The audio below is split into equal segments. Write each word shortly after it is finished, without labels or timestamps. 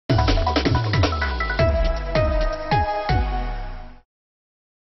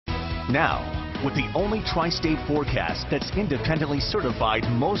Now, with the only tri-state forecast that's independently certified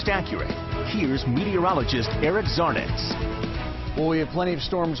most accurate, here's meteorologist Eric Zarnitz. Well, we have plenty of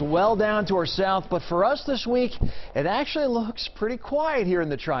storms well down to our south, but for us this week, it actually looks pretty quiet here in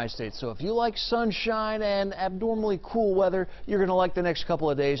the tri-state. So if you like sunshine and abnormally cool weather, you're going to like the next couple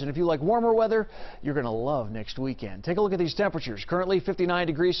of days. And if you like warmer weather, you're going to love next weekend. Take a look at these temperatures. Currently 59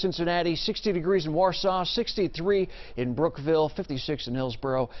 degrees Cincinnati, 60 degrees in Warsaw, 63 in Brookville, 56 in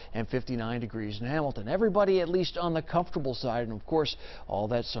Hillsborough, and 59 degrees in Hamilton. Everybody at least on the comfortable side, and of course, all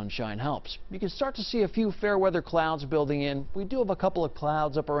that sunshine helps. You can start to see a few fair weather clouds building in. We do have a couple of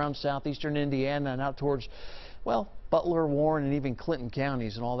clouds up around southeastern Indiana and out towards, well, Butler, Warren, and even Clinton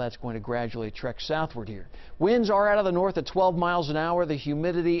counties, and all that's going to gradually trek southward here. Winds are out of the north at 12 miles an hour. The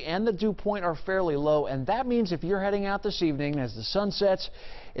humidity and the dew point are fairly low, and that means if you're heading out this evening as the sun sets,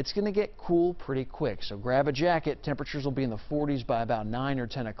 it's going to get cool pretty quick. So grab a jacket. Temperatures will be in the 40s by about 9 or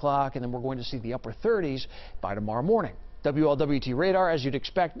 10 o'clock, and then we're going to see the upper 30s by tomorrow morning. WLWT radar, as you'd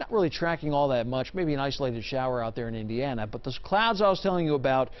expect, not really tracking all that much, maybe an isolated shower out there in Indiana, but those clouds I was telling you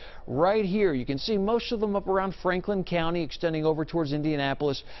about right here, you can see most of them up around Franklin County, extending over towards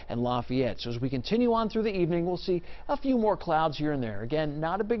Indianapolis and Lafayette. So as we continue on through the evening, we'll see a few more clouds here and there. Again,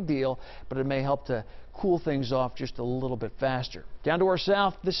 not a big deal, but it may help to cool things off just a little bit faster. Down to our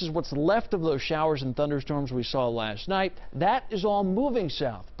south, this is what's left of those showers and thunderstorms we saw last night. That is all moving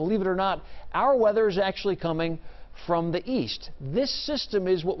south. Believe it or not, our weather is actually coming from the east. This system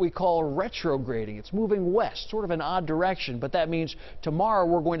is what we call retrograding. It's moving west, sort of an odd direction, but that means tomorrow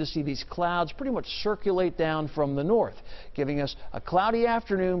we're going to see these clouds pretty much circulate down from the north, giving us a cloudy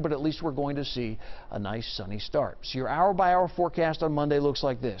afternoon, but at least we're going to see a nice sunny start. So your hour-by-hour forecast on Monday looks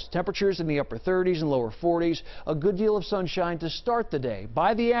like this. Temperatures in the upper 30s and lower 40s, a good deal of sunshine to start the day.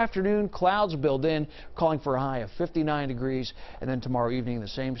 By the afternoon, clouds build in, calling for a high of 59 degrees, and then tomorrow evening, the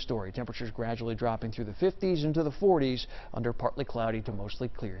same story. Temperatures gradually dropping through the 50s into the 40s under partly cloudy to mostly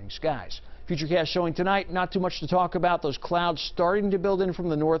clearing skies. Futurecast showing tonight, not too much to talk about. Those clouds starting to build in from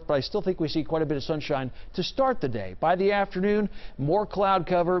the north, but I still think we see quite a bit of sunshine to start the day. By the afternoon, more cloud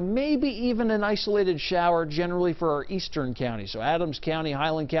cover, maybe even an isolated shower generally for our eastern counties. So Adams County,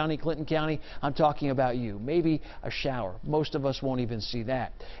 Highland County, Clinton County, I'm talking about you. Maybe a shower. Most of us won't even see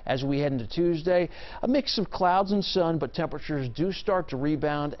that. As we head into Tuesday, a mix of clouds and sun, but temperatures do start to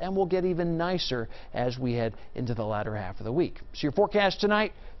rebound and will get even nicer as we head into the latter half of the week. So your forecast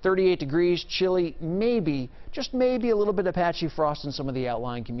tonight, 38 degrees, chilly, maybe, just maybe a little bit of patchy frost in some of the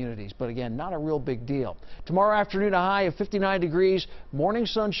outlying communities, but again, not a real big deal. Tomorrow afternoon, a high of 59 degrees, morning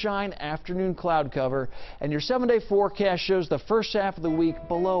sunshine, afternoon cloud cover, and your 7-day forecast shows the first half of the week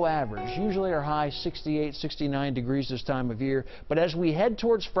below average. Usually our high 68, 69 degrees this time of year, but as we head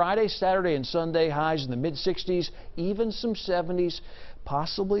towards Friday, Saturday, and Sunday, highs in the mid-60s, even some 70s,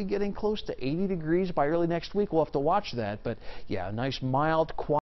 possibly getting close to 80 degrees by early next week. We'll have to watch that, but yeah, a nice mild, quiet